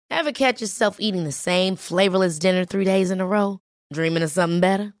Ever catch yourself eating the same flavorless dinner 3 days in a row? Dreaming of something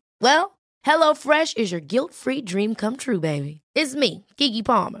better? Well, HelloFresh is your guilt-free dream come true, baby. It's me, Keke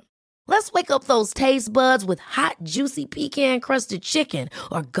Palmer. Let's wake up those taste buds with hot, juicy pecan-crusted chicken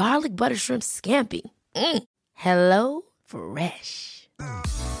or garlic butter shrimp scampi. Hello Fresh.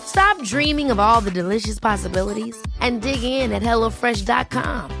 Stop dreaming of all the delicious possibilities and dig in at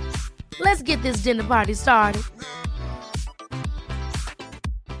HelloFresh.com. Let's get this dinner party started.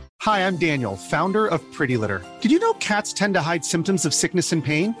 Hi, I'm Daniel, founder of Pretty Litter. Did you know cats tend to hide symptoms of sickness and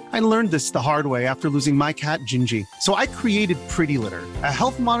pain? I learned this the hard way after losing my cat, Gingy. So I created Pretty Litter, a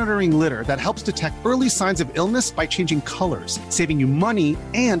health monitoring litter that helps detect early signs of illness by changing colors, saving you money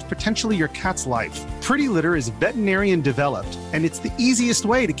and potentially your cat's life. Pretty Litter is veterinarian developed, and it's the easiest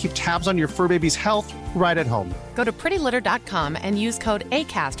way to keep tabs on your fur baby's health right at home. Go to prettylitter.com and use code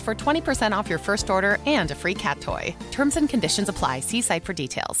ACAST for 20% off your first order and a free cat toy. Terms and conditions apply. See site for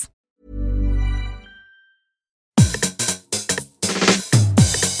details.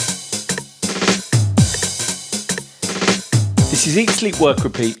 This is Eat, Sleep, Work,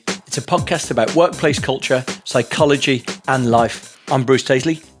 Repeat. It's a podcast about workplace culture, psychology, and life. I'm Bruce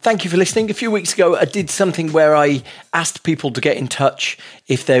Daisley. Thank you for listening. A few weeks ago, I did something where I asked people to get in touch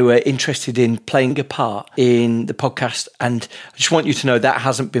if they were interested in playing a part in the podcast. And I just want you to know that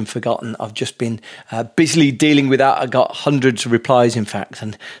hasn't been forgotten. I've just been busily dealing with that. I got hundreds of replies, in fact.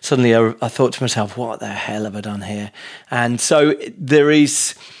 And suddenly I thought to myself, what the hell have I done here? And so there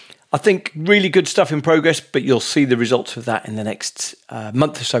is, I think, really good stuff in progress, but you'll see the results of that in the next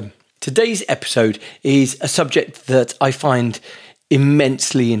month or so. Today's episode is a subject that I find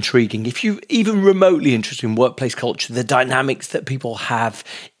immensely intriguing. If you're even remotely interested in workplace culture, the dynamics that people have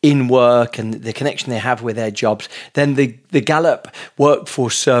in work and the connection they have with their jobs, then the Gallup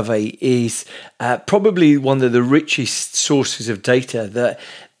Workforce Survey is probably one of the richest sources of data that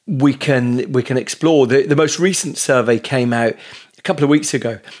we can explore. The most recent survey came out a couple of weeks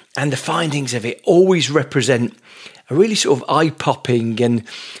ago, and the findings of it always represent a really sort of eye-popping and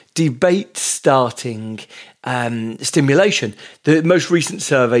debate-starting stimulation. The most recent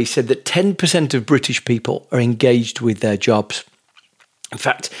survey said that 10% of British people are engaged with their jobs. In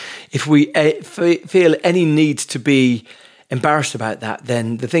fact, if we feel any need to be embarrassed about that,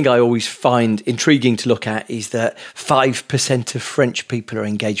 then the thing I always find intriguing to look at is that 5% of French people are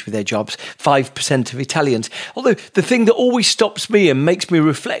engaged with their jobs, 5% of Italians. Although the thing that always stops me and makes me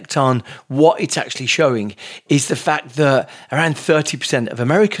reflect on what it's actually showing is the fact that around 30% of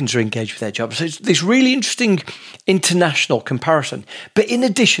Americans are engaged with their jobs. So it's this really interesting international comparison. But in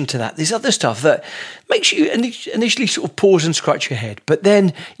addition to that, there's other stuff that makes you initially sort of pause and scratch your head, but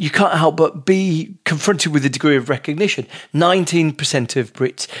then you can't help but be confronted with a degree of recognition. 19% of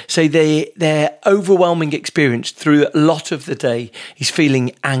Brits say their overwhelming experience through a lot of the day is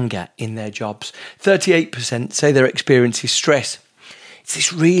feeling anger in their jobs. 38% say their experience is stress. It's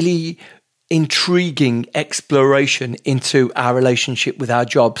this really intriguing exploration into our relationship with our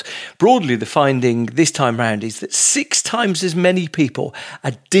jobs. Broadly, the finding this time round is that 6 times as many people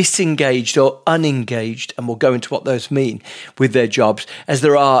are disengaged or unengaged, and we'll go into what those mean, with their jobs as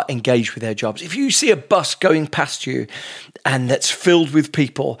there are engaged with their jobs. If you see a bus going past you and that's filled with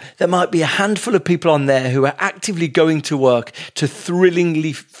people, there might be a handful of people on there who are actively going to work to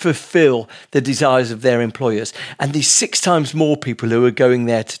thrillingly fulfill the desires of their employers. And there's 6 times more people who are going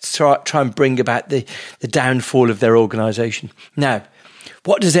there to try and bring about the downfall of their organisation. Now,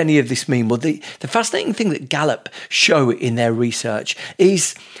 what does any of this mean? Well, the fascinating thing that Gallup show in their research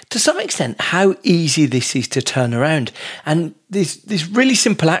is, to some extent, how easy this is to turn around. And these really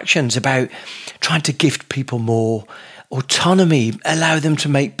simple actions about trying to gift people more autonomy, allow them to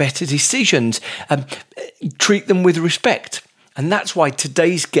make better decisions, treat them with respect. And that's why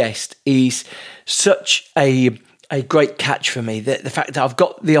today's guest is such a great catch for me, the fact that I've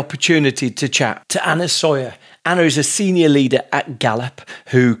got the opportunity to chat to Anna Sawyer. Anna is a senior leader at Gallup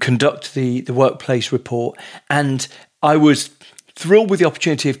who conduct the workplace report, and I was thrilled with the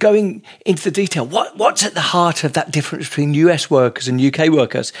opportunity of going into the detail. What's at the heart of that difference between US workers and UK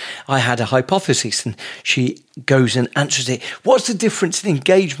workers? I had a hypothesis, and she goes and answers it. What's the difference in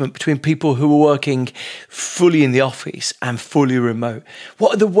engagement between people who are working fully in the office and fully remote?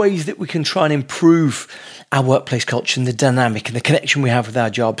 What are the ways that we can try and improve our workplace culture and the dynamic and the connection we have with our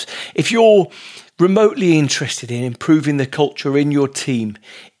jobs? If you're remotely interested in improving the culture in your team,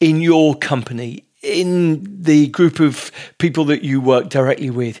 in your company, in the group of people that you work directly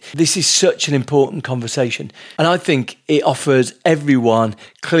with, this is such an important conversation. And I think it offers everyone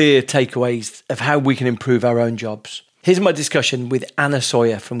clear takeaways of how we can improve our own jobs. Here's my discussion with Anna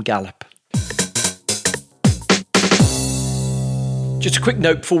Sawyer from Gallup. Just a quick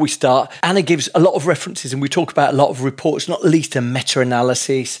note before we start. Anna gives a lot of references and we talk about a lot of reports, not least a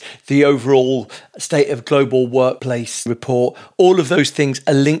meta-analysis, the overall state of global workplace report. All of those things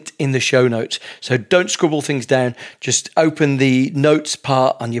are linked in the show notes. So don't scribble things down. Just open the notes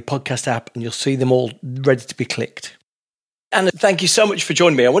part on your podcast app and you'll see them all ready to be clicked. Anna, thank you so much for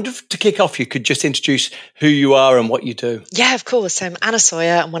joining me. I wonder if to kick off, you could just introduce who you are and what you do. Yeah, of course. I'm Anna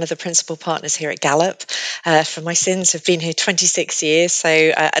Sawyer. I'm one of the principal partners here at Gallup. For my sins, I've been here 26 years. So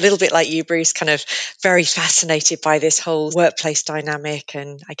a little bit like you, Bruce, kind of very fascinated by this whole workplace dynamic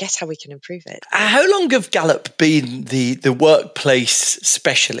and I guess how we can improve it. How long have Gallup been the workplace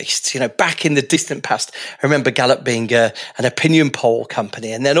specialists? You know, back in the distant past, I remember Gallup being an opinion poll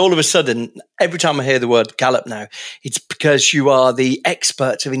company. And then all of a sudden, every time I hear the word Gallup now, it's because you are the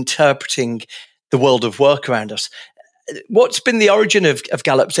experts of interpreting the world of work around us. What's been the origin of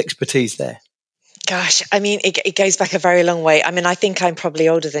Gallup's expertise there? Gosh, I mean, it goes back a very long way. I mean, I think I'm probably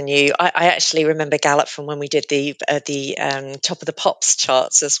older than you. I actually remember Gallup from when we did the top of the pops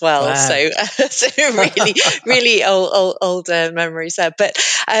charts as well. Wow. So really old memories there. But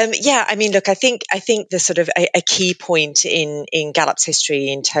yeah, I mean, look, I think the sort of a key point in Gallup's history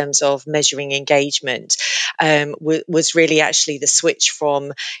in terms of measuring engagement was really actually the switch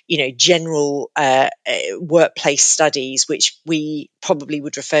from general workplace studies, which we probably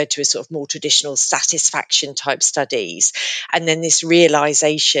would refer to as sort of more traditional satisfaction type studies, and then this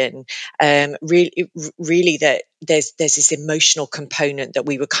realization really that there's this emotional component that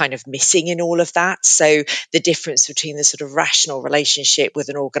we were kind of missing in all of that. So the difference between the sort of rational relationship with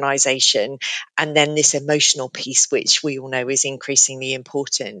an organization and then this emotional piece, which we all know is increasingly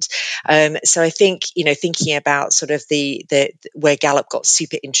important. So I think, thinking about sort of the where Gallup got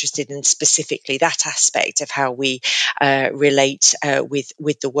super interested in specifically that aspect of how we relate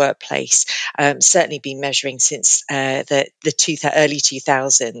with the workplace, certainly been measuring since the early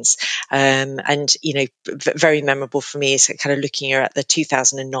 2000s, and very memorable for me is kind of looking at the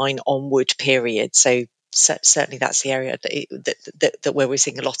 2009 onward period. So certainly that's the area that where we're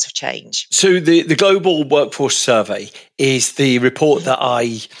seeing a lot of change. So the Global Workforce Survey is the report that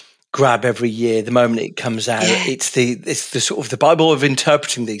I grab every year the moment it comes out. Yeah. It's the sort of the Bible of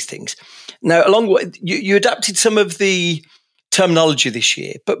interpreting these things. Now, along with you adapted some of the terminology this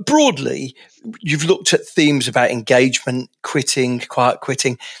year, but broadly, you've looked at themes about engagement, quitting, quiet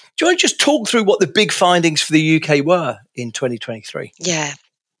quitting. Do you want to just talk through what the big findings for the UK were in 2023?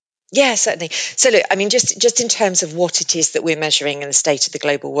 Yeah, certainly. So look, I mean, just in terms of what it is that we're measuring in the State of the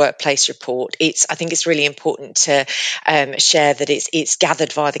Global Workplace Report, I think it's really important to share that it's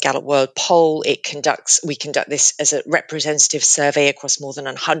gathered via the Gallup World Poll. We conduct this as a representative survey across more than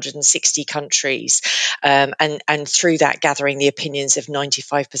 160 countries, and through that gathering the opinions of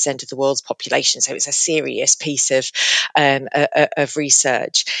 95% of the world's population. So it's a serious piece of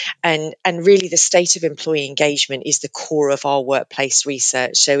research, and really the state of employee engagement is the core of our workplace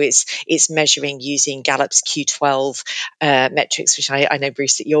research. So it's measuring using Gallup's Q12 metrics, which I know,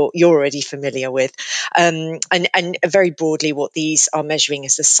 Bruce, that you're already familiar with, and very broadly what these are measuring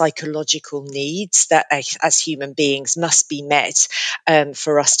is the psychological needs that as human beings must be met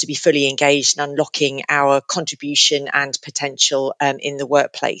for us to be fully engaged in unlocking our contribution and potential in the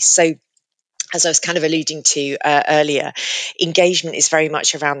workplace. So as I was kind of alluding to earlier, engagement is very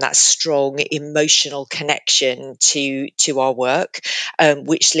much around that strong emotional connection to our work,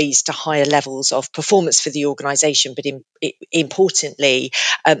 which leads to higher levels of performance for the organisation, but importantly,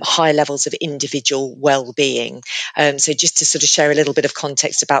 higher levels of individual well-being. So just to sort of share a little bit of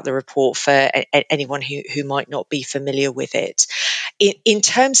context about the report for anyone who might not be familiar with it. In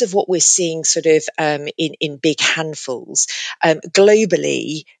terms of what we're seeing sort of in big handfuls,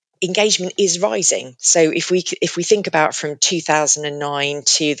 globally, engagement is rising. So if we think about from 2009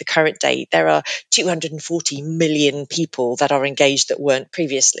 to the current date, there are 240 million people that are engaged that weren't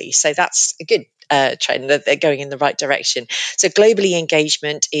previously. So that's a good trend, that they're going in the right direction. So globally,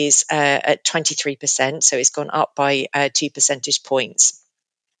 engagement is at 23%. So it's gone up by 2 percentage points.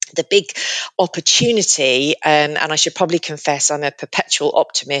 The big opportunity, and I should probably confess I'm a perpetual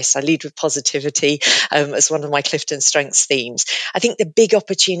optimist. I lead with positivity as one of my Clifton Strengths themes. I think the big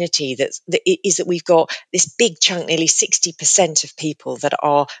opportunity that is that we've got this big chunk, nearly 60% of people that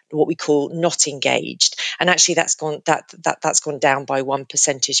are what we call not engaged, and actually that's gone down by 1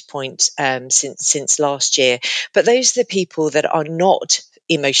 percentage point since last year. But those are the people that are not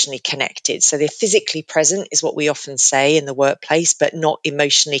emotionally connected. So they're physically present is what we often say in the workplace, but not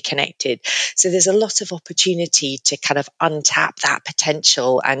emotionally connected. So there's a lot of opportunity to kind of untap that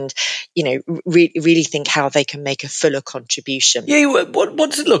potential and, really think how they can make a fuller contribution. Yeah, what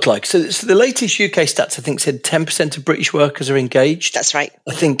does it look like? So the latest UK stats, I think, said 10% of British workers are engaged. That's right.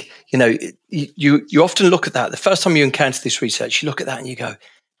 I think, you often look at that. The first time you encounter this research, you look at that and you go,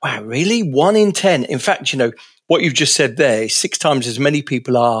 wow, really? 1 in 10. In fact, what you've just said there is 6 times as many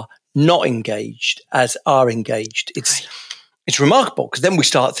people are not engaged as are engaged. It's remarkable, because then we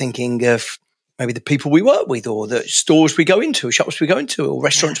start thinking of maybe the people we work with, or the stores we go into, or shops we go into, or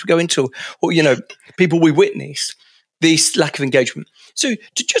restaurants we go into, or, people we witness, this lack of engagement. So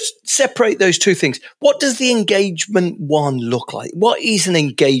to just separate those two things, what does the engagement one look like? What is an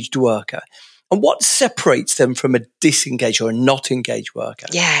engaged worker? And what separates them from a disengaged or a not engaged worker?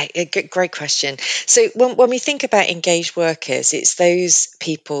 Yeah, great question. So when we think about engaged workers, it's those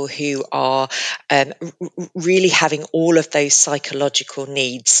people who are really having all of those psychological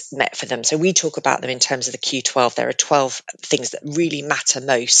needs met for them. So we talk about them in terms of the Q12. There are 12 things that really matter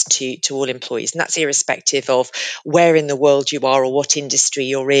most to all employees. And that's irrespective of where in the world you are or what industry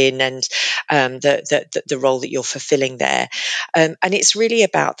you're in, and the role that you're fulfilling there. And it's really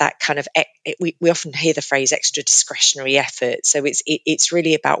about that kind of we often hear the phrase extra discretionary effort. So it's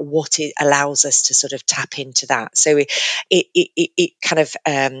really about what it allows us to sort of tap into that. So it kind of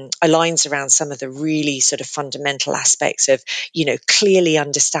aligns around some of the really sort of fundamental aspects of, clearly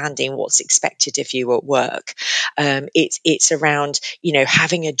understanding what's expected of you at work. It's around,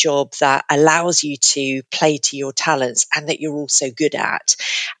 having a job that allows you to play to your talents and that you're also good at.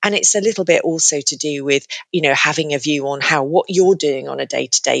 And it's a little bit also to do with, having a view on how what you're doing on a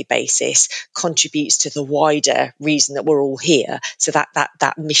day-to-day basis contributes to the wider reason that we're all here. So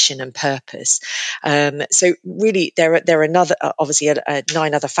that mission and purpose. So really, there are another, obviously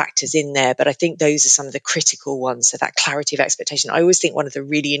 9 other factors in there, but I think those are some of the critical ones. So that clarity of expectation. I always think one of the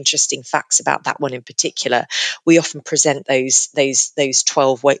really interesting facts about that one in particular, we often present those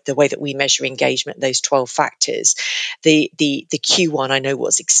 12 the way that we measure engagement, those 12 factors. The Q1, I know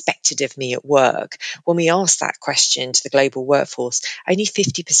what's expected of me at work. When we ask that question to the global workforce, only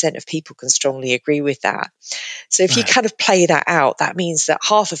 50% of people can strongly agree with that. So if you kind of play that out, that means that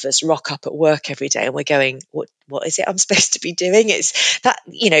half of us rock up at work every day and we're going, what is it I'm supposed to be doing? It's that,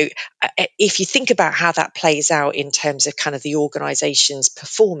 if you think about how that plays out in terms of kind of the organization's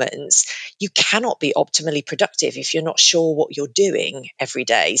performance, you cannot be optimally productive if you're not sure what you're doing every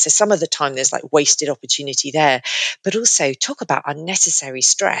day. So some of the time there's like wasted opportunity there, but also talk about unnecessary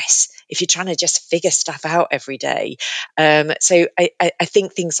stress if you're trying to just figure stuff out every day. So I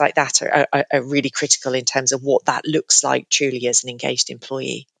think things like that are really critical in terms of what that looks like truly as an engaged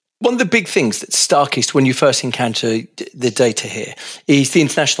employee. One of the big things that's starkest when you first encounter the data here is the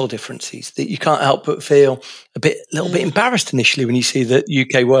international differences, that you can't help but feel a little bit embarrassed initially when you see that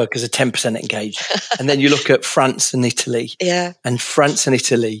UK workers are 10% engaged. And then you look at France and Italy. Yeah. And France and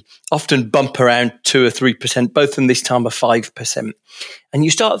Italy often bump around 2 or 3%, both of them this time are 5%. And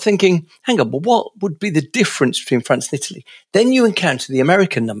you start thinking, hang on, well, what would be the difference between France and Italy? Then you encounter the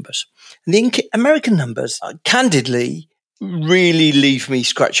American numbers. And the American numbers, candidly, really leave me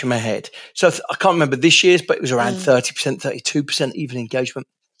scratching my head. So I can't remember this year's, but it was around 30%, 32% even engagement.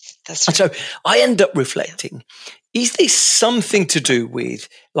 That's right. And so I end up reflecting, is this something to do with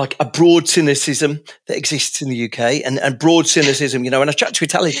like a broad cynicism that exists in the UK and broad cynicism, when I chat to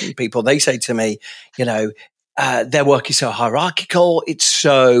Italian people, they say to me, their work is so hierarchical. It's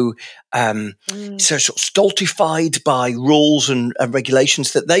so sort of stultified by rules and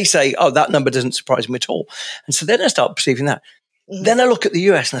regulations that they say, oh, that number doesn't surprise me at all. And so then I start perceiving that. Then I look at the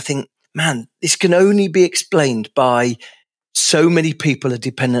US and I think, man, this can only be explained by so many people are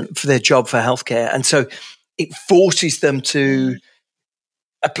dependent for their job for healthcare. And so it forces them to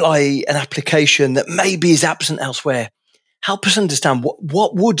apply an application that maybe is absent elsewhere. Help us understand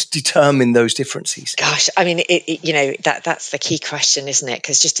what would determine those differences. Gosh, I mean, that's the key question, isn't it?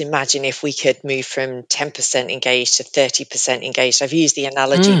 Because just imagine if we could move from 10% engaged to 30% engaged. I've used the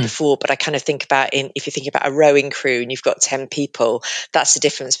analogy before, but I kind of think about if you think about a rowing crew and you've got 10 people, that's the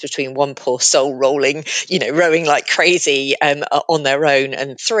difference between one poor soul rowing like crazy on their own,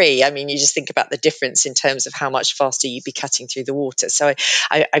 and 3. I mean, you just think about the difference in terms of how much faster you'd be cutting through the water. So,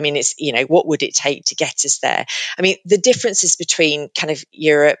 I mean, it's what would it take to get us there? I mean, the differences between kind of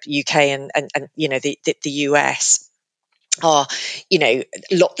Europe, UK, and the US are,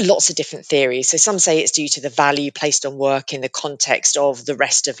 lots of different theories. So some say it's due to the value placed on work in the context of the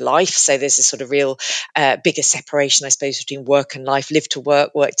rest of life. So there's a sort of real bigger separation, I suppose, between work and life, live to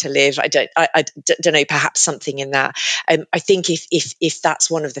work, work to live. I don't know, perhaps something in that. I think if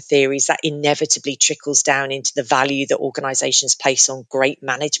that's one of the theories, that inevitably trickles down into the value that organisations place on great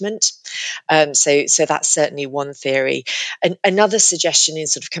management. So that's certainly one theory. And another suggestion in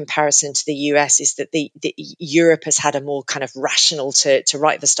sort of comparison to the US is that the Europe has had a more kind of rational, to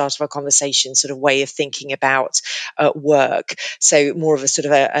right at the start of our conversation, sort of way of thinking about work. So more of a sort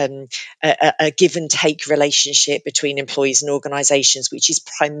of a give and take relationship between employees and organisations, which is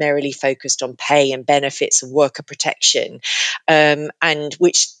primarily focused on pay and benefits and worker protection, and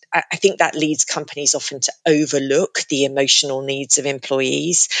which I think that leads companies often to overlook the emotional needs of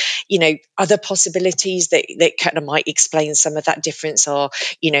employees. Other possibilities that kind of might explain some of that difference are,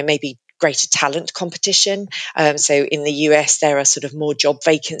 maybe greater talent competition. So in the US, there are sort of more job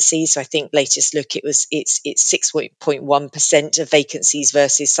vacancies. So I think latest look, it's 6.1% of vacancies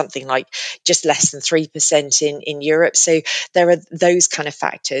versus something like just less than 3% in Europe. So there are those kind of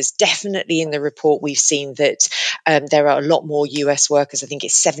factors. Definitely in the report, we've seen that there are a lot more US workers. I think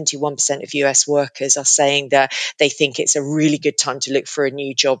it's 71% of US workers are saying that they think it's a really good time to look for a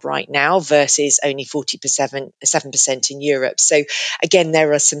new job right now versus only 47% in Europe. So again,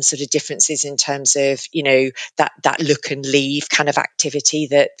 there are some sort of differences in terms of, that look and leave kind of activity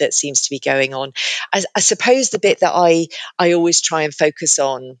that seems to be going on. I suppose the bit that I always try and focus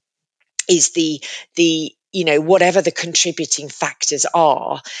on is the whatever the contributing factors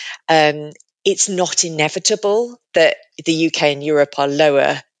are, it's not inevitable that the UK and Europe are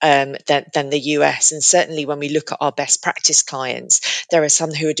lower than the US. And certainly when we look at our best practice clients, there are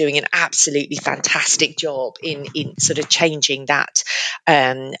some who are doing an absolutely fantastic job in sort of changing that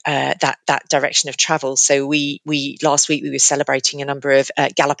direction of travel. So we last week we were celebrating a number of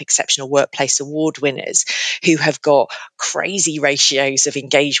Gallup Exceptional Workplace Award winners who have got crazy ratios of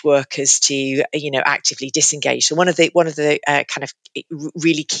engaged workers to actively disengaged. So one of the kind of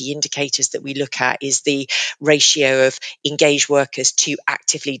really key indicators that we look at is the ratio of engaged workers to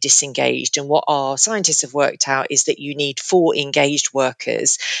actively disengaged. And what our scientists have worked out is that you need 4 engaged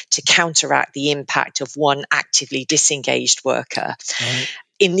workers to counteract the impact of 1 actively disengaged worker. Right.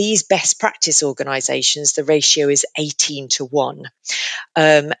 In these best practice organisations, the ratio is 18-1.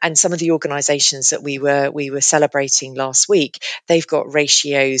 And some of the organisations that we were celebrating last week, they've got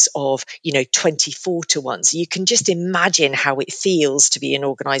ratios of 24-1. So you can just imagine how it feels to be an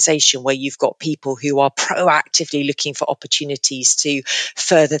organisation where you've got people who are proactively looking for opportunities to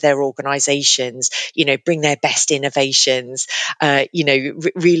further their organisations, bring their best innovations,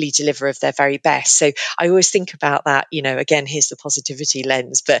 really deliver of their very best. So I always think about that. Again, here's the positivity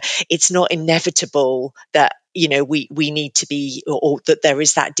lens, but it's not inevitable that we need to be, or that there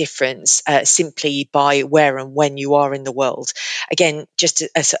is that difference simply by where and when you are in the world. Again, just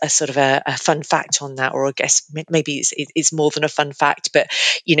a sort of a fun fact on that, or I guess maybe it's more than a fun fact, but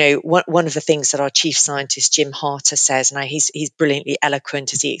one of the things that our chief scientist Jim Harter says, and he's brilliantly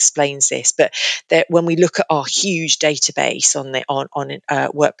eloquent as he explains this, but that when we look at our huge database on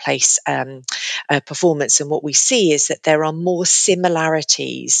workplace performance, and what we see is that there are more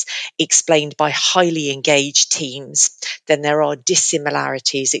similarities explained by highly engaged teams than there are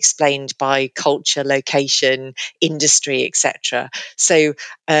dissimilarities explained by culture, location, industry, etc. So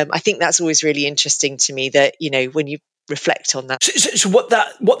I think that's always really interesting to me, that when you reflect on that. So what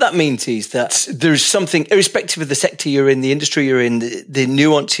that means is that there's something, irrespective of the sector you're in, the industry you're in, the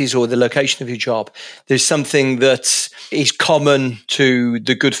nuances or the location of your job, there's something that is common to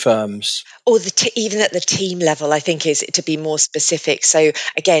the good firms. Or even at the team level, I think, is to be more specific. So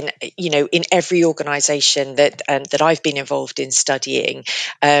again, in every organisation that I've been involved in studying,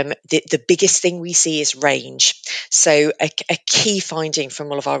 the biggest thing we see is range. So a key finding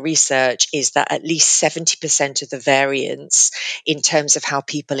from all of our research is that at least 70% of the variance in terms of how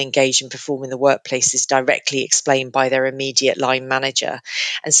people engage and perform in the workplace is directly explained by their immediate line manager.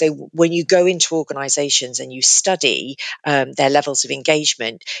 And so when you go into organisations and you study their levels of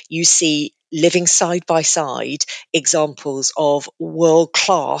engagement, you see, living side by side, examples of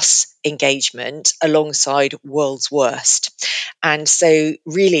world-class engagement alongside world's worst. And so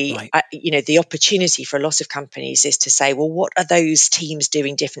really, right. The opportunity for a lot of companies is to say, well, what are those teams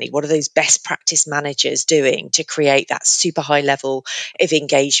doing differently? What are those best practice managers doing to create that super high level of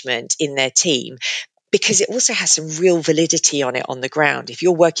engagement in their team? because it also has some real validity on it on the ground. If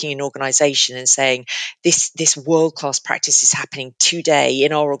you're working in an organization and saying this world-class practice is happening today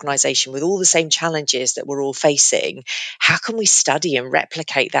in our organization with all the same challenges that we're all facing, how can we study and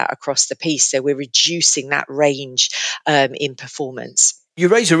replicate that across the piece so we're reducing that range in performance? You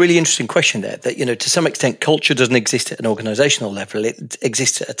raise a really interesting question there that, to some extent, culture doesn't exist at an organizational level. It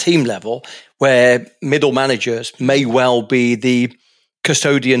exists at a team level where middle managers may well be the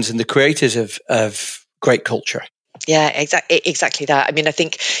custodians and the creators of great culture. Yeah, exactly that. I mean, I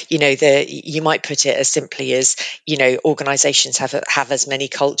think, you might put it as simply as, organizations have as many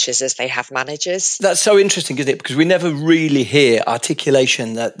cultures as they have managers. That's so interesting, isn't it? Because we never really hear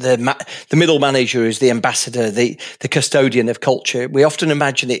articulation that the middle manager is the ambassador, the custodian of culture. We often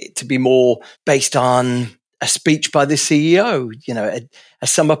imagine it to be more based on a speech by the CEO, a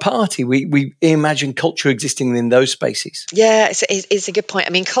summer party. We imagine culture existing in those spaces. Yeah, it's a good point.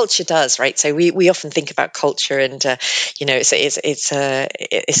 I mean, culture does, right? So we often think about culture, and it's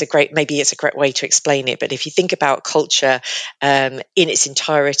a great way to explain it. But if you think about culture in its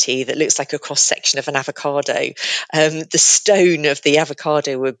entirety, that looks like a cross section of an avocado. The stone of the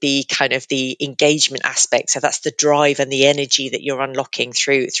avocado would be kind of the engagement aspect. So that's the drive and the energy that you're unlocking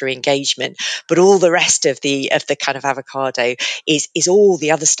through engagement. But all the rest of the kind of avocado is all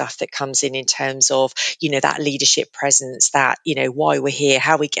the other stuff that comes in terms of, that leadership presence, that, why we're here,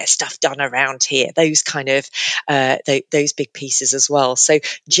 how we get stuff done around here, those kind of, those big pieces as well. So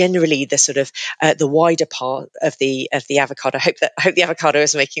generally the sort of, the wider part of the avocado, I hope the avocado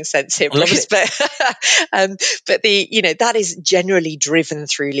is making sense here, Bruce, but that is generally driven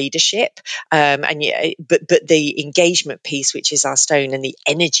through leadership. But the engagement piece, which is our stone, and the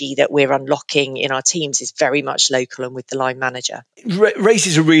energy that we're unlocking in our teams is very much local and with the line manager.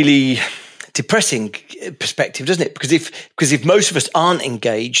 Raises a really depressing perspective, doesn't it? Because if most of us aren't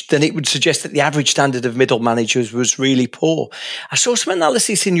engaged, then it would suggest that the average standard of middle managers was really poor. I saw some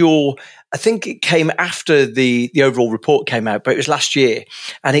analysis I think it came after the overall report came out, but it was last year,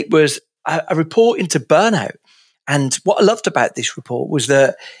 and it was a report into burnout. And what I loved about this report was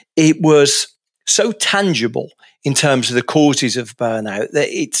that it was so tangible in terms of the causes of burnout that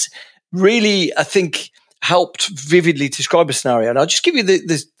it's really, I think, helped vividly describe a scenario. And I'll just give you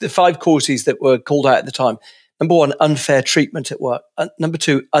the 5 causes that were called out at the time. Number 1, unfair treatment at work. Number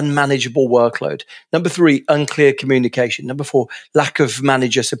 2, unmanageable workload. Number 3, unclear communication. Number 4, lack of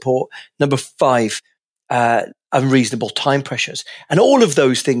manager support. Number 5, unreasonable time pressures. And all of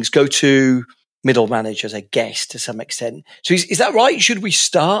those things go to middle managers, I guess, to some extent. So is that right? Should we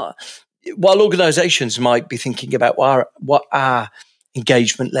start? While organizations might be thinking about what our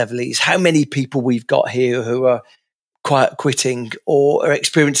engagement level is, how many people we've got here who are quiet quitting or are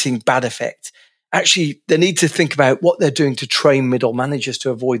experiencing bad effect, actually they need to think about what they're doing to train middle managers to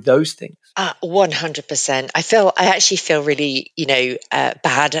avoid those things. 100%. I actually feel really,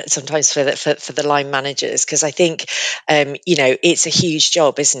 bad sometimes for the line managers, because I think, it's a huge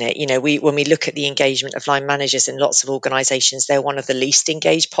job, isn't it? When we look at the engagement of line managers in lots of organizations, they're one of the least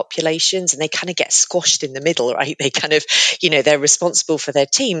engaged populations, and they kind of get squashed in the middle, right? They kind of, they're responsible for their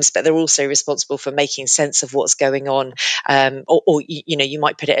teams, but they're also responsible for making sense of what's going on. Or you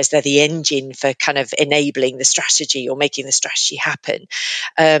might put it as they're the engine for kind of enabling the strategy or making the strategy happen.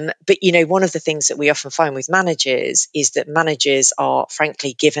 But, one of the things that we often find with managers is that managers are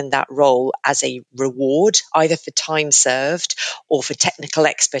frankly given that role as a reward, either for time served or for technical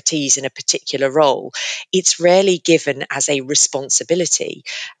expertise in a particular role. It's rarely given as a responsibility.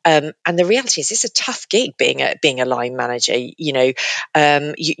 And the reality is it's a tough gig being a line manager. You're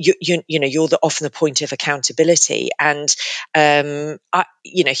often the point of accountability, and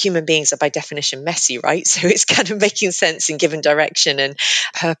human beings are by definition messy, right? So it's kind of making sense and giving direction and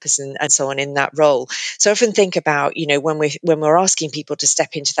purpose and so on in that role. So I often think about, when we're asking people to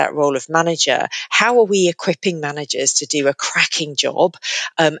step into that role of manager, how are we equipping managers to do a cracking job,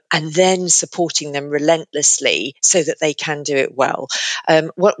 and then supporting them relentlessly so that they can do it well?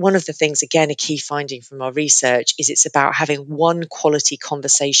 One of the things, again, a key finding from our research is it's about having one quality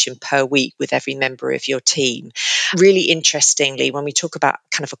conversation per week with every member of your team. Really interestingly, when we talk about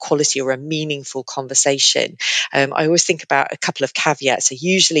kind of a quality or a meaningful conversation, I always think about a couple of caveats. So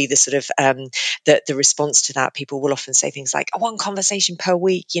usually the sort of the response to that, people will often say things like, one conversation per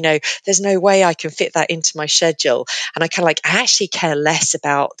week, there's no way I can fit that into my schedule. And I kind of I actually care less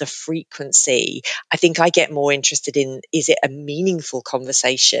about the frequency. I think I get more interested in, is it a meaningful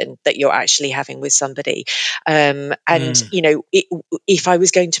conversation that you're actually having with somebody? If I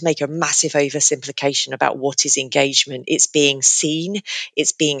was going to make a massive oversimplification about what is engagement, it's being seen,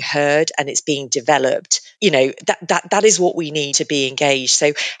 it's being heard, and it's being developed that is what we need to be engaged.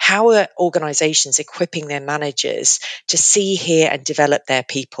 So how are organizations equipping their managers to see, hear and develop their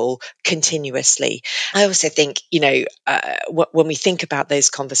people continuously? I also think, when we think about those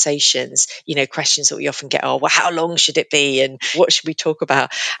conversations, questions that we often get are, well, how long should it be? And what should we talk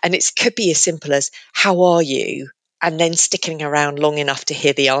about? And it could be as simple as, how are you? And then sticking around long enough to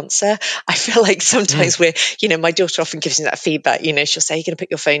hear the answer. I feel like sometimes my daughter often gives me that feedback, she'll say, you're going to put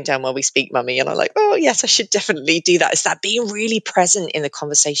your phone down while we speak, mummy. And I'm like, oh yes, I should definitely do that. It's that being really present in the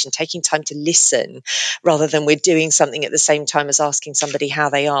conversation, taking time to listen rather than we're doing something at the same time as asking somebody how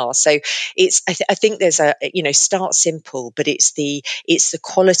they are. So I think there's start simple, but it's the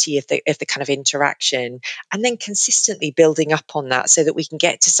quality of the kind of interaction and then consistently building up on that so that we can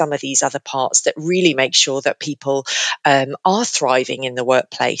get to some of these other parts that really make sure that people are thriving in the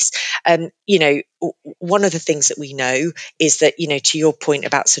workplace. One of the things that we know is that, to your point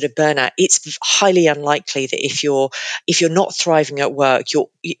about sort of burnout, it's highly unlikely that if you're not thriving at work,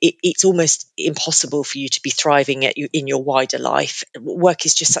 it's almost impossible for you to be thriving in your wider life. Work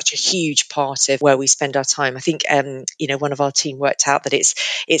is just such a huge part of where we spend our time. I think, one of our team worked out that it's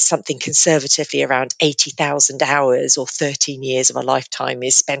something conservatively around 80,000 hours or 13 years of a lifetime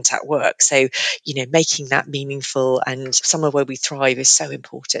is spent at work. So, making that meaningful and somewhere where we thrive is so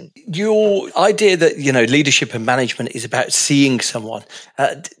important. Your idea that, leadership and management is about seeing someone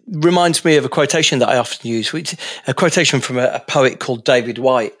reminds me of a quotation that I often use, which a quotation from a poet called David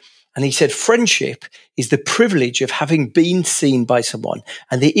Whyte. And he said, friendship is the privilege of having been seen by someone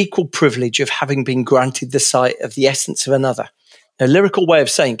and the equal privilege of having been granted the sight of the essence of another. A lyrical way of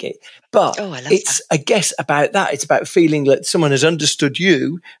saying it, but it's, I guess, about that. It's about feeling that someone has understood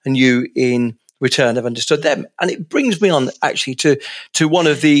you and you in return have understood them. And it brings me on actually to one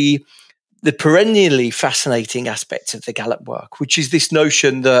of the perennially fascinating aspects of the Gallup work, which is this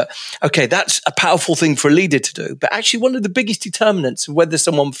notion that, okay, that's a powerful thing for a leader to do, but actually one of the biggest determinants of whether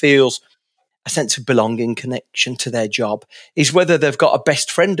someone feels a sense of belonging, connection to their job, is whether they've got a best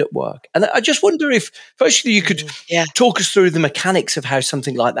friend at work. And I just wonder if, firstly, you could talk us through the mechanics of how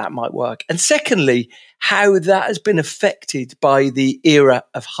something like that might work. And secondly, how that has been affected by the era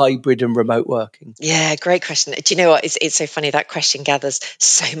of hybrid and remote working. Yeah, great question. Do you know what? It's so funny. That question gathers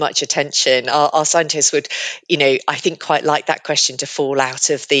so much attention. Our scientists would, I think quite like that question to fall out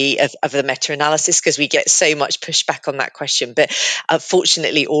of the meta-analysis because we get so much pushback on that question. But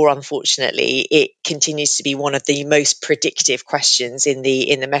fortunately or unfortunately, it continues to be one of the most predictive questions in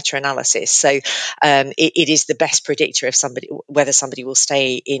the meta-analysis. So it is the best predictor of whether somebody will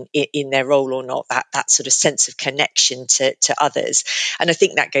stay in their role or not. That sort of sense of connection to others. And I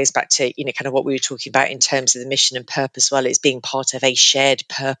think that goes back to, kind of what we were talking about in terms of the mission and purpose, well, as being part of a shared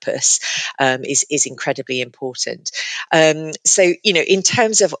purpose is incredibly important. So, in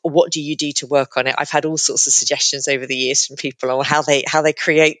terms of what do you do to work on it, I've had all sorts of suggestions over the years from people on how they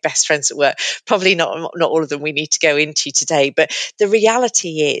create best friends at work. Probably not all of them we need to go into today, but the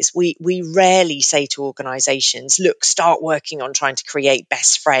reality is we rarely say to organizations, look, start working on trying to create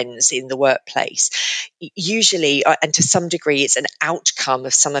best friends in the workplace. Usually, and to some degree, it's an outcome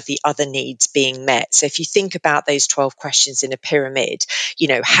of some of the other needs being met. So if you think about those 12 questions in a pyramid,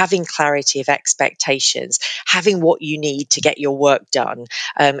 having clarity of expectations, having what you need to get your work done,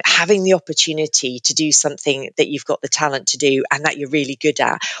 having the opportunity to do something that you've got the talent to do and that you're really good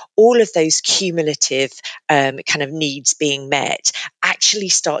at, all of those cumulative kind of needs being met actually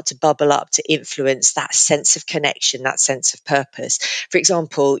start to bubble up to influence that sense of connection, that sense of purpose. For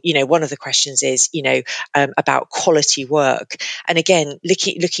example, one of the questions is, about quality work. And again,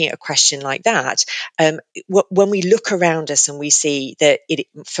 looking at a question like that, when we look around us and we see that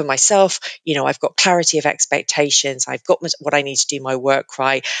for myself, I've got clarity of expectations, I've got what I need to do my work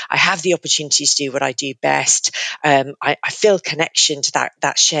right, I have the opportunity to do what I do best, I feel connection to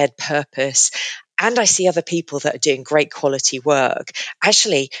that shared purpose, and I see other people that are doing great quality work.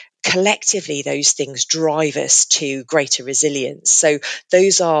 Actually, collectively, those things drive us to greater resilience. So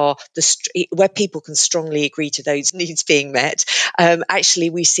those are where people can strongly agree to those needs being met.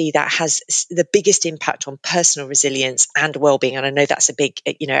 Actually, we see that has the biggest impact on personal resilience and well-being. And I know that's a big,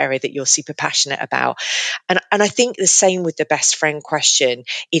 area that you're super passionate about. And I think the same with the best friend question.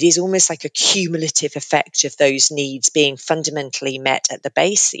 It is almost like a cumulative effect of those needs being fundamentally met at the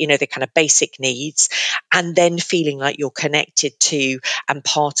base, the kind of basic needs, and then feeling like you're connected to and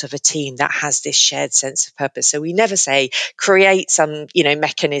part of a team that has this shared sense of purpose. So we never say create some,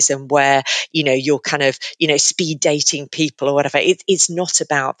 mechanism where, you're kind of, speed dating people or whatever. It's not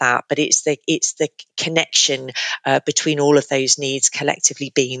about that, but it's the connection between all of those needs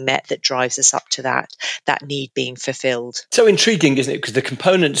collectively being met that drives us up to that need being fulfilled. So intriguing, isn't it? Because the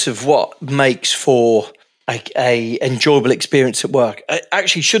components of what makes for a enjoyable experience at work. It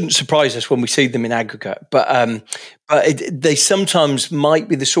actually shouldn't surprise us when we see them in aggregate, but they sometimes might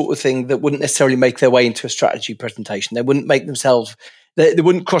be the sort of thing that wouldn't necessarily make their way into a strategy presentation. They wouldn't make themselves, they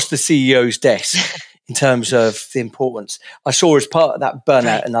wouldn't cross the CEO's desk in terms of the importance. I saw as part of that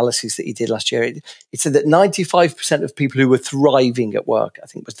burnout analysis that he did last year, it said that 95% of people who were thriving at work, I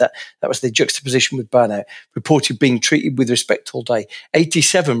think that was the juxtaposition with burnout, reported being treated with respect all day.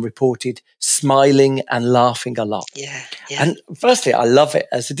 87 reported smiling and laughing a lot. Yeah. And firstly, I love it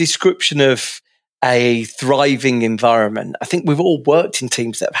as a description of a thriving environment. I think we've all worked in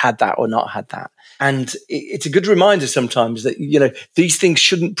teams that have had that or not had that. And it's a good reminder sometimes that, these things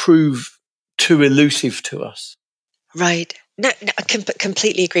shouldn't prove too elusive to us. Right. No, I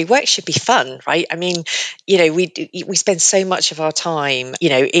completely agree. Work should be fun, right? I mean, we spend so much of our time,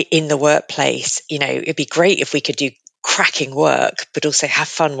 in the workplace. It'd be great if we could do cracking work, but also have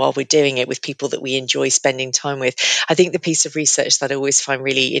fun while we're doing it with people that we enjoy spending time with. I think the piece of research that I always find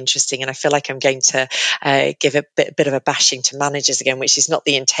really interesting, and I feel like I'm going to give a bit of a bashing to managers again, which is not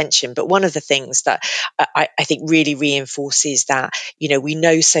the intention, but one of the things that I think really reinforces that, we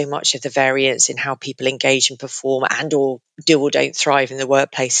know so much of the variance in how people engage and perform and or do or don't thrive in the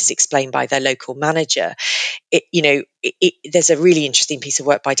workplace is explained by their local manager. There's a really interesting piece of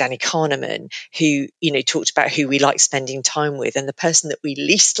work by Danny Kahneman who, talked about who we like spending time with. And the person that we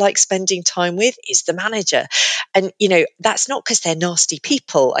least like spending time with is the manager. And, that's not because they're nasty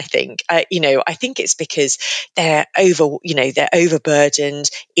people, I think. I think it's because they're overburdened,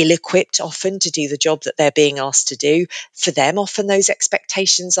 ill-equipped often to do the job that they're being asked to do. For them, often those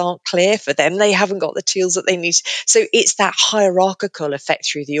expectations aren't clear. For them, they haven't got the tools that they need. So it's that hierarchical effect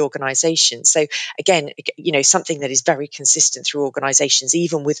through the organization. So again, something that is very consistent through organizations,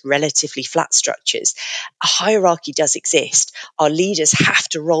 even with relatively flat structures. A hierarchy does exist. Our leaders have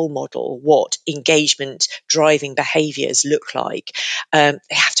to role model what engagement driving behaviors look like. They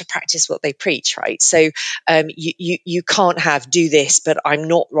have to practice what they preach, right? So you can't do this, but I'm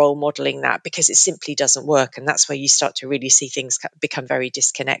not role modeling that, because it simply doesn't work. And that's where you start to really see things become very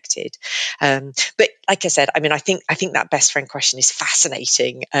disconnected. But like I said, I think that best friend question is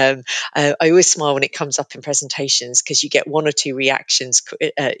fascinating. I always smile when it comes up in presentations, because you get one or two reactions.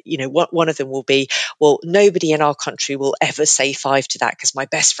 One of them will be, well, nobody in our country will ever say 5 to that, because my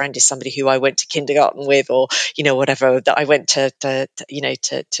best friend is somebody who I went to kindergarten with, or whatever, that I went to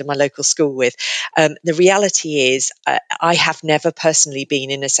my local school with. The reality is, I have never personally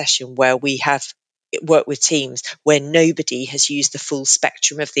been in a session where we have work with teams where nobody has used the full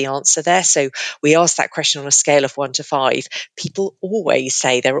spectrum of the answer there. So we ask that question on a scale of 1 to 5. People always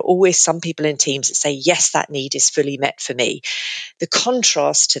say, there are always some people in teams that say, yes, that need is fully met for me. The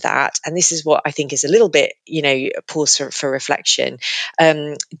contrast to that, and this is what I think is a little bit, pause for reflection.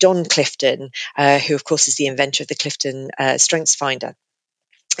 Don Clifton, who of course is the inventor of the Clifton Strengths Finder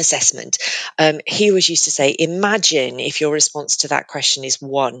assessment, he always used to say, imagine if your response to that question is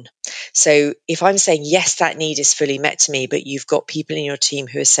 1. So if I'm saying, yes, that need is fully met to me, but you've got people in your team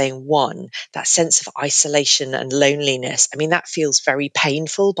who are saying 1, that sense of isolation and loneliness, that feels very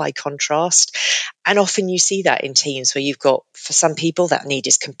painful by contrast. And often you see that in teams where you've got, for some people, that need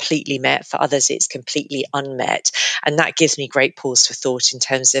is completely met. For others, it's completely unmet. And that gives me great pause for thought in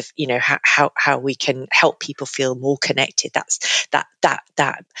terms of, how we can help people feel more connected. That's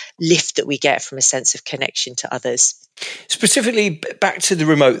that lift that we get from a sense of connection to others. Specifically, back to the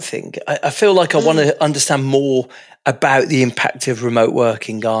remote thing, I feel like I want to understand more about the impact of remote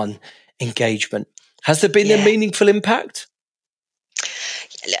working on engagement. Has there been a meaningful impact?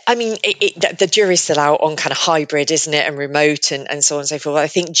 The jury's still out on kind of hybrid, isn't it, and remote and so on and so forth. I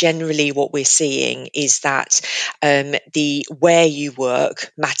think generally what we're seeing is that the where you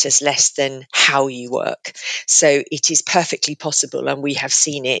work matters less than how you work. So it is perfectly possible, and we have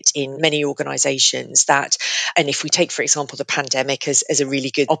seen it in many organisations that, and if we take, for example, the pandemic as a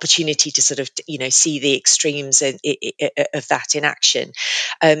really good opportunity to sort of, see the extremes of that in action,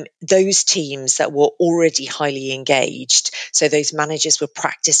 those teams that were already highly engaged, so those managers were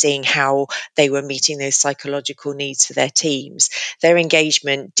practicing how they were meeting those psychological needs for their teams, their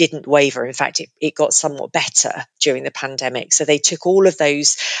engagement didn't waver. In fact, it got somewhat better during the pandemic. So they took all of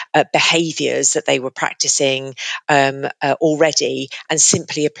those behaviours that they were practicing already and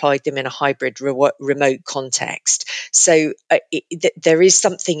simply applied them in a hybrid remote context. So there is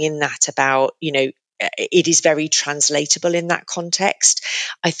something in that about, it is very translatable in that context.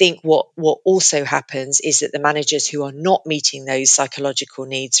 I think what also happens is that the managers who are not meeting those psychological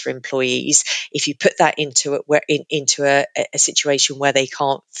needs for employees, if you put that into a situation where they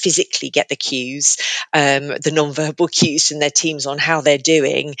can't physically get the cues, the non-verbal cues from their teams on how they're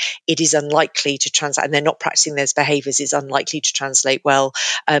doing, it is unlikely to translate, and they're not practicing those behaviours, is unlikely to translate well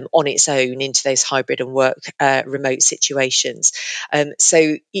on its own into those hybrid and work remote situations.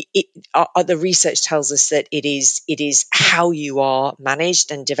 So the research tells us that it is how you are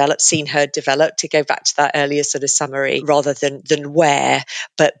managed and developed, seen, heard, developed, to go back to that earlier sort of summary, rather than where.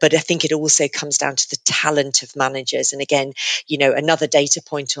 But I think it also comes down to the talent of managers. And again, another data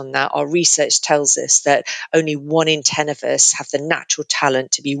point on that, our research tells us that only 1 in 10 of us have the natural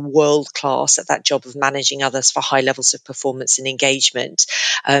talent to be world class at that job of managing others for high levels of performance and engagement.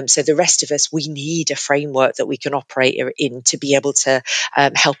 So the rest of us, we need a framework that we can operate in to be able to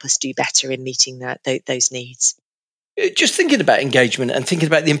help us do better in meeting those needs. Just thinking about engagement and thinking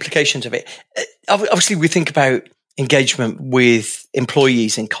about the implications of it. Obviously, we think about engagement with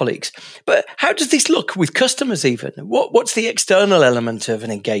employees and colleagues, but how does this look with customers even? What's the external element of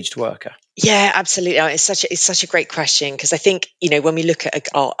an engaged worker? Yeah, absolutely. It's such a great question, because I think, when we look at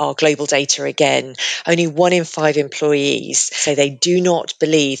our global data again, only 1 in 5 employees say they do not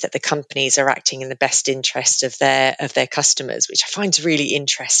believe that the companies are acting in the best interest of their customers, which I find really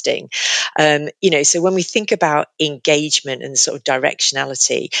interesting. So when we think about engagement and sort of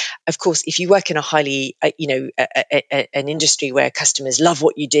directionality, of course, if you work in a highly, an industry where customers love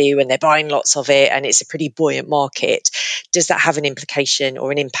what you do and they're buying lots of it and it's a pretty buoyant market, does that have an implication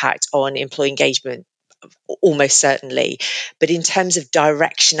or an impact on employee engagement? Almost certainly. But in terms of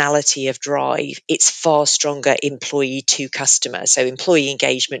directionality of drive, it's far stronger employee to customer. So employee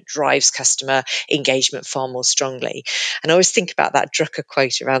engagement drives customer engagement far more strongly. And I always think about that Drucker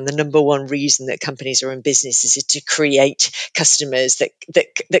quote around the number one reason that companies are in business is to create customers that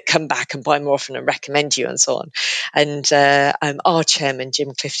come back and buy more often and recommend you and so on. And our chairman,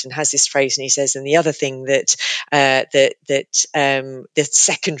 Jim Clifton, has this phrase, and he says, and the other thing that the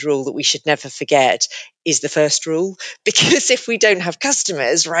second rule that we should never forget is the first rule, because if we don't have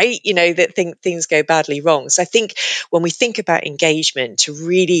customers, right, that things go badly wrong. So I think when we think about engagement, to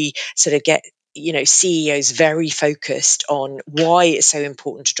really sort of get CEOs very focused on why it's so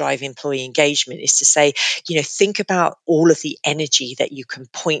important to drive employee engagement, is to say, think about all of the energy that you can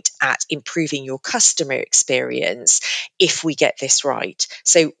point at improving your customer experience if we get this right.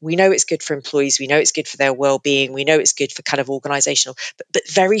 So we know it's good for employees, we know it's good for their well-being, we know it's good for kind of organizational, but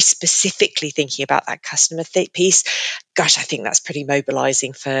very specifically thinking about that customer piece, gosh, I think that's pretty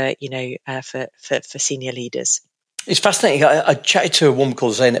mobilizing for senior leaders. It's fascinating. I chatted to a woman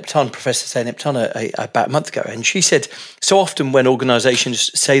called Zeynep Ton, Professor Zeynep Ton, about a month ago, and she said so often when organisations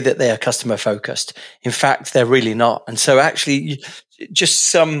say that they are customer focused, in fact, they're really not. And so actually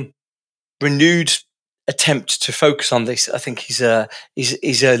just some renewed attempt to focus on this, I think, is a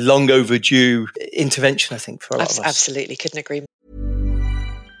long overdue intervention, I think, for a lot of us. Absolutely. Couldn't agree.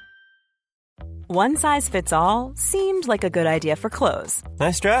 One size fits all seemed like a good idea for clothes.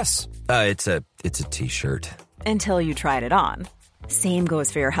 Nice dress. It's a t-shirt. Until you tried it on. Same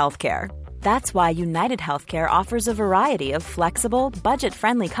goes for your healthcare. That's why United Healthcare offers a variety of flexible,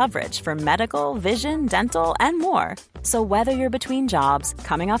 budget-friendly coverage for medical, vision, dental, and more. So whether you're between jobs,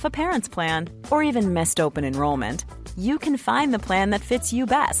 coming off a parent's plan, or even missed open enrollment, you can find the plan that fits you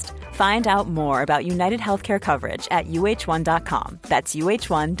best. Find out more about United Healthcare coverage at uh1.com. That's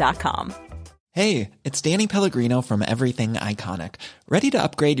uh1.com. Hey, it's Danny Pellegrino from Everything Iconic. Ready to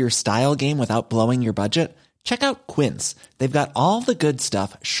upgrade your style game without blowing your budget? Check out Quince. They've got all the good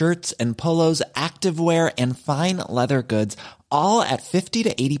stuff, shirts and polos, activewear, and fine leather goods, all at 50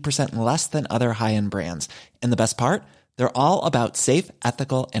 to 80% less than other high-end brands. And the best part? They're all about safe,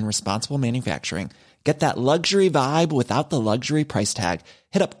 ethical, and responsible manufacturing. Get that luxury vibe without the luxury price tag.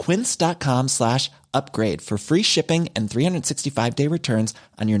 Hit up quince.com/upgrade for free shipping and 365-day returns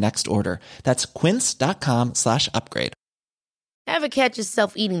on your next order. That's quince.com/upgrade. Ever catch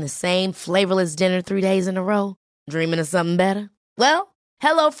yourself eating the same flavorless dinner 3 days in a row? Dreaming of something better? Well,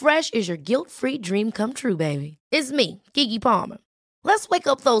 HelloFresh is your guilt-free dream come true, baby. It's me, Keke Palmer. Let's wake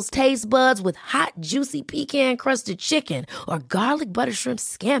up those taste buds with hot, juicy pecan-crusted chicken or garlic butter shrimp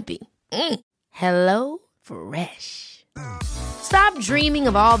scampi. Hello Fresh. Stop dreaming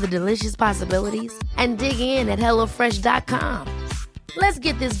of all the delicious possibilities and dig in at HelloFresh.com. Let's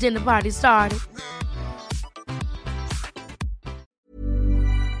get this dinner party started.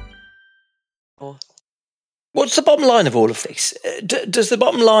 What's the bottom line of all of this? Does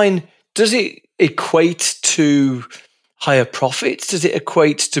it equate to higher profits? Does it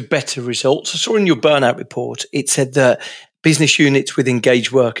equate to better results? I saw in your burnout report, it said that business units with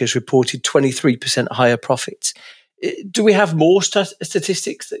engaged workers reported 23% higher profits. Do we have more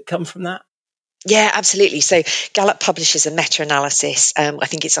statistics that come from that? Yeah, absolutely. So Gallup publishes a meta-analysis. I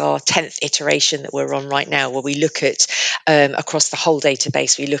think it's our 10th iteration that we're on right now, where we look at, across the whole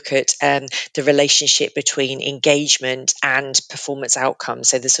database, we look at the relationship between engagement and performance outcomes.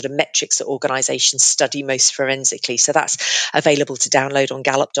 So the sort of metrics that organizations study most forensically. So that's available to download on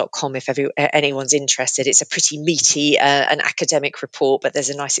gallup.com if anyone's interested. It's a pretty meaty and academic report, but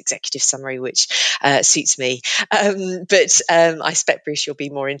there's a nice executive summary which suits me. But I expect, Bruce, you'll be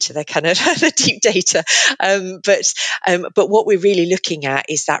more into the kind of the deep data. But what we're really looking at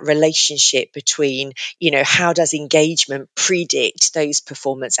is that relationship between, how does engagement predict those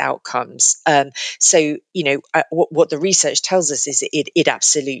performance outcomes? What the research tells us is it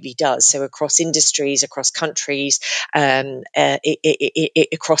absolutely does. So across industries, across countries,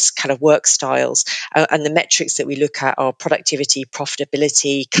 across kind of work styles, and the metrics that we look at are productivity,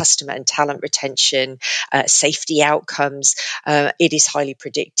 profitability, customer and talent retention, safety outcomes. It is highly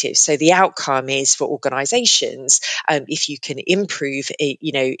predictive. So the outcome is for organizations, if you can improve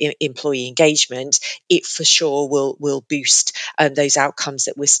employee engagement, it for sure will boost those outcomes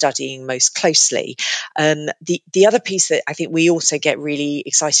that we're studying most closely. The other piece that I think we also get really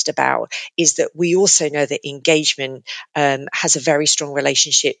excited about is that we also know that engagement has a very strong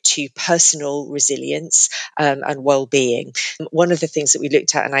relationship to personal resilience and well-being. One of the things that we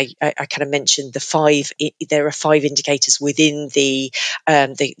looked at, and I kind of mentioned there are 5 indicators within the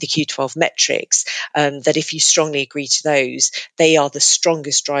Q12 metrics, that if you strongly agree to those, they are the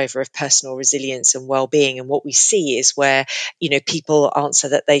strongest driver of personal resilience and well-being. And what we see is where, people answer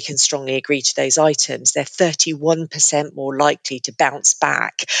that they can strongly agree to those items, they're 31% more likely to bounce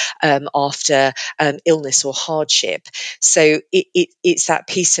back after illness or hardship. So it's that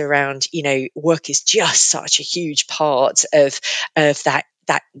piece around, work is just such a huge part of that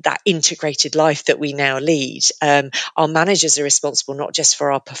integrated life that we now lead. Our managers are responsible not just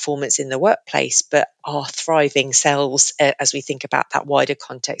for our performance in the workplace, but our thriving selves as we think about that wider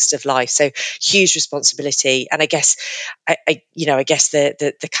context of life. So huge responsibility. And I guess,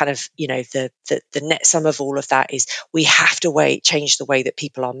 the kind of, the net sum of all of that is we have to change the way that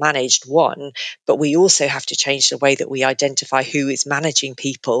people are managed, one, but we also have to change the way that we identify who is managing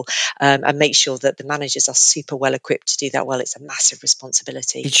people, and make sure that the managers are super well equipped to do that well. It's a massive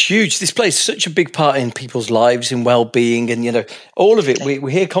responsibility. It's huge. This plays such a big part in people's lives, in well-being, and all of it.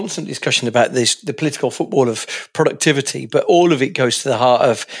 We hear constant discussion about the political football of productivity, but all of it goes to the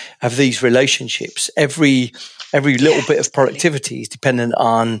heart of these relationships. Every little bit of productivity is dependent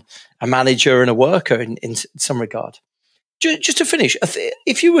on a manager and a worker in some regard. Just to finish,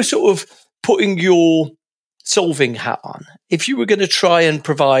 if you were sort of putting your solving hat on, if you were going to try and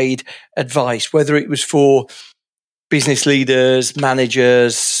provide advice, whether it was for business leaders,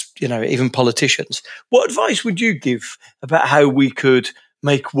 managers, even politicians, what advice would you give about how we could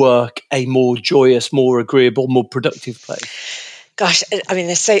make work a more joyous, more agreeable, more productive place? Gosh, I mean,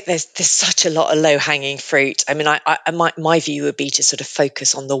 there's such a lot of low-hanging fruit. I mean, my view would be to sort of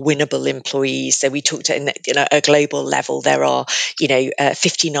focus on the winnable employees. So we talked at a global level, there are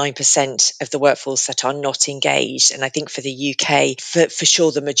 59% of the workforce that are not engaged, and I think for the UK, for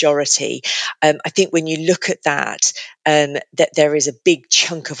sure, the majority. I think when you look at that there is a big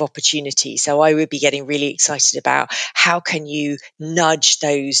chunk of opportunity. So I would be getting really excited about how can you nudge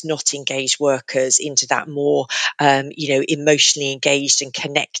those not engaged workers into that more, emotionally engaged and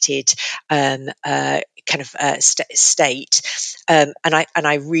connected state. And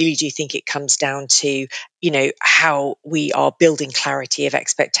I really do think it comes down to, how we are building clarity of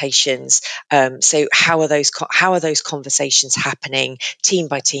expectations. So how are those conversations happening, team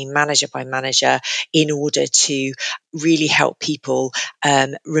by team, manager by manager, in order to really help people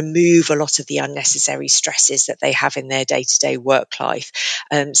remove a lot of the unnecessary stresses that they have in their day-to-day work life.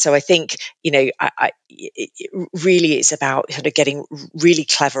 So I think, really it's about sort of getting really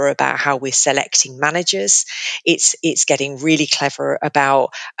clever about how we're selecting managers. It's getting really clever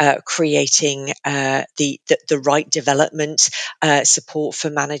about creating the right development support for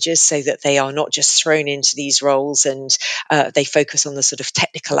managers, so that they are not just thrown into these roles and they focus on the sort of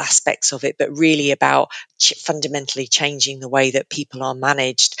technical aspects of it, but really about fundamentally changing the way that people are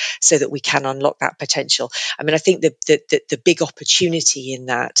managed, so that we can unlock that potential. I mean, I think the big opportunity in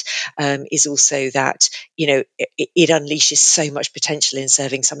that is also that, it unleashes so much potential in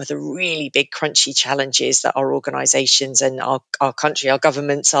serving some of the really big crunchy challenges that our organizations and our country, our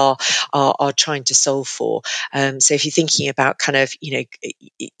governments are trying to solve for. So if you're thinking about kind of,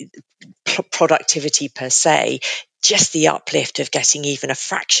 productivity per se, just the uplift of getting even a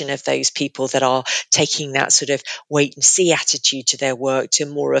fraction of those people that are taking that sort of wait and see attitude to their work to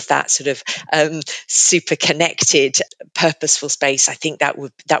more of that sort of super connected, purposeful space, I think that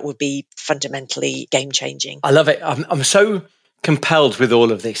would be fundamentally game changing. I love it. I'm so compelled with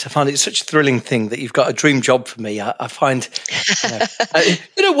all of this. I find it such a thrilling thing that you've got a dream job for me. I find,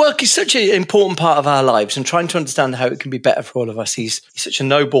 work is such an important part of our lives, and trying to understand how it can be better for all of us is such a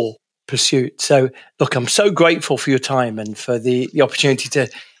noble pursuit. So look, I'm so grateful for your time and for the opportunity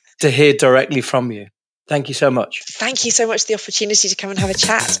to hear directly from you. Thank you so much. Thank you so much for the opportunity to come and have a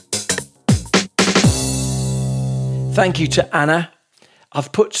chat. Thank you to Anna.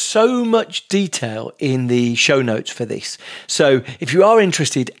 I've put so much detail in the show notes for this. So if you are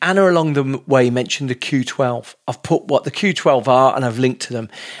interested, Anna along the way mentioned the Q12. I've put what the Q12 are and I've linked to them.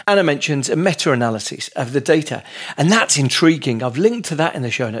 Anna mentions a meta-analysis of the data, and that's intriguing. I've linked to that in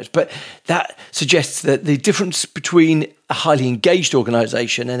the show notes, but that suggests that the difference between a highly engaged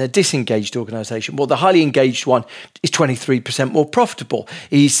organisation and a disengaged organisation, well, the highly engaged one is 23% more profitable,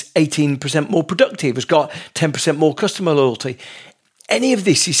 is 18% more productive, has got 10% more customer loyalty. Any of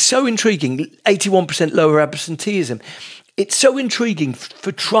this is so intriguing. 81% lower absenteeism. It's so intriguing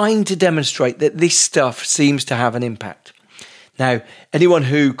for trying to demonstrate that this stuff seems to have an impact. Now, anyone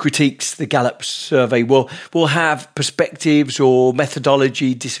who critiques the Gallup survey will have perspectives or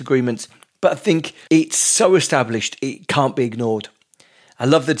methodology disagreements, but I think it's so established it can't be ignored. I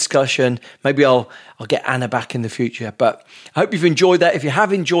love the discussion. Maybe I'll get Anna back in the future, but I hope you've enjoyed that. If you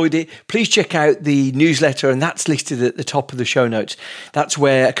have enjoyed it, please check out the newsletter, and that's listed at the top of the show notes. That's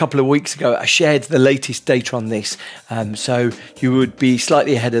where a couple of weeks ago I shared the latest data on this, so you would be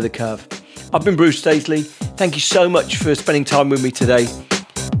slightly ahead of the curve. I've been Bruce Daisley. Thank you so much for spending time with me today.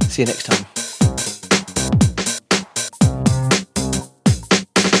 See you next time.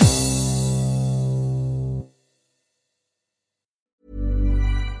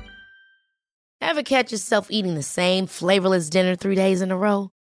 Ever catch yourself eating the same flavorless dinner 3 days in a row?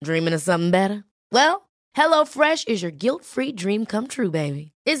 Dreaming of something better? Well, HelloFresh is your guilt-free dream come true,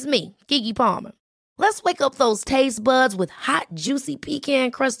 baby. It's me, Keke Palmer. Let's wake up those taste buds with hot, juicy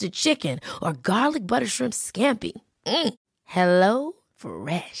pecan-crusted chicken or garlic butter shrimp scampi. Hello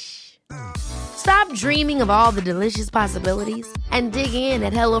Fresh. Stop dreaming of all the delicious possibilities and dig in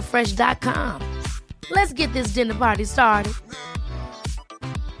at HelloFresh.com. Let's get this dinner party started.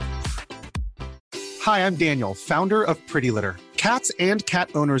 Hi, I'm Daniel, founder of Pretty Litter. Cats and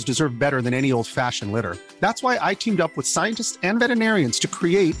cat owners deserve better than any old-fashioned litter. That's why I teamed up with scientists and veterinarians to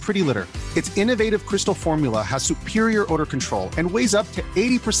create Pretty Litter. Its innovative crystal formula has superior odor control and weighs up to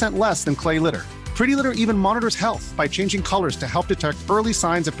 80% less than clay litter. Pretty Litter even monitors health by changing colors to help detect early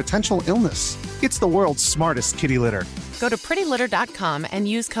signs of potential illness. It's the world's smartest kitty litter. Go to prettylitter.com and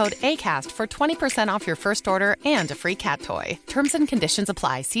use code ACAST for 20% off your first order and a free cat toy. Terms and conditions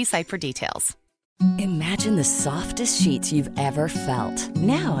apply. See site for details. Imagine the softest sheets you've ever felt.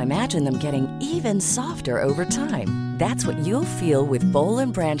 Now imagine them getting even softer over time. That's what you'll feel with Boll &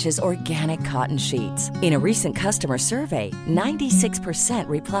 Branch's organic cotton sheets. In a recent customer survey, 96%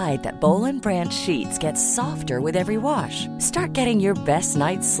 replied that Boll & Branch sheets get softer with every wash. Start getting your best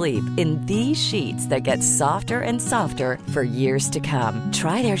night's sleep in these sheets that get softer and softer for years to come.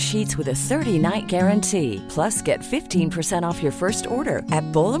 Try their sheets with a 30-night guarantee. Plus, get 15% off your first order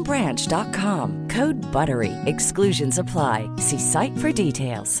at bollandbranch.com. Code BUTTERY. Exclusions apply. See site for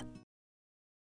details.